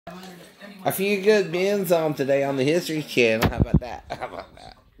A few good men's on today on the History Channel. How about that? How about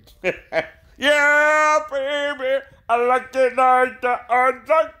that? Yeah, baby, I like it like that. I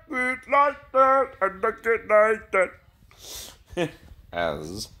like it like that. I like it like that.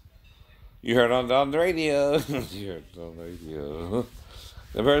 As you heard on the radio. You heard on the radio.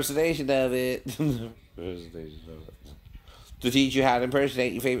 The impersonation of it. The impersonation of it. To teach you how to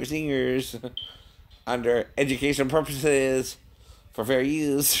impersonate your favorite singers under educational purposes for fair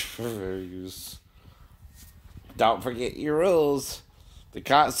use. For fair use. Don't forget your rules. The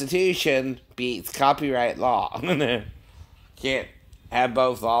Constitution beats copyright law. Can't have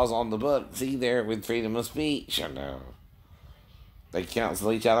both laws on the books either with freedom of speech. I know. They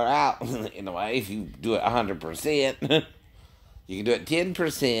cancel each other out in a way if you do it 100%. You can do it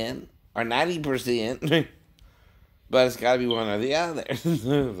 10% or 90%. But it's got to be one or the other.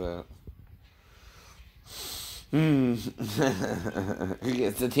 Who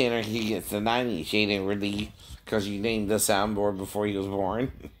gets the 10 or he gets the 90? She ain't ever really, because you named the soundboard before he was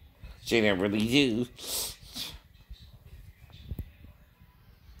born. She ain't ever really do.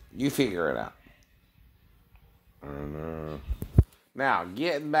 You figure it out. Now,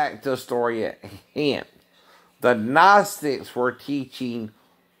 getting back to the story at hand. The Gnostics were teaching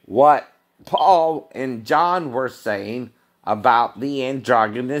what Paul and John were saying about the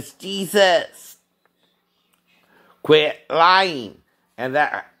androgynous Jesus. Quit lying. And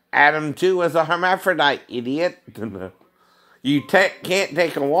that Adam too was a hermaphrodite, idiot. You can't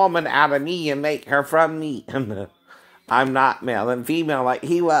take a woman out of me and make her from me. I'm not male and female like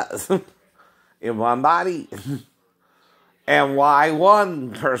he was. In one body. And why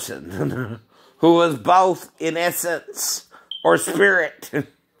one person who was both in essence or spirit?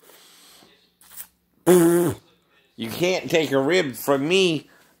 You can't take a rib from me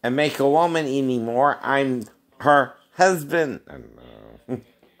and make a woman anymore. I'm her husband.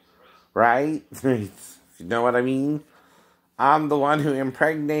 Right? You know what I mean? I'm the one who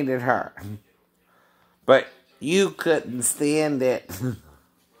impregnated her. But you couldn't stand it.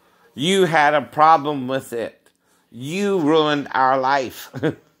 You had a problem with it. You ruined our life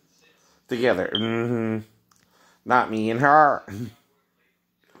together. Not me and her.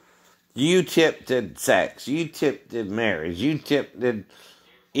 You tipped sex. You tipped marriage. You tipped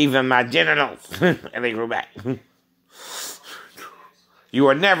even my genitals. And they grew back. You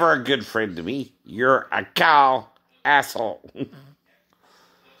were never a good friend to me. You're a cow asshole.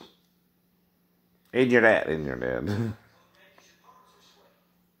 And you're that.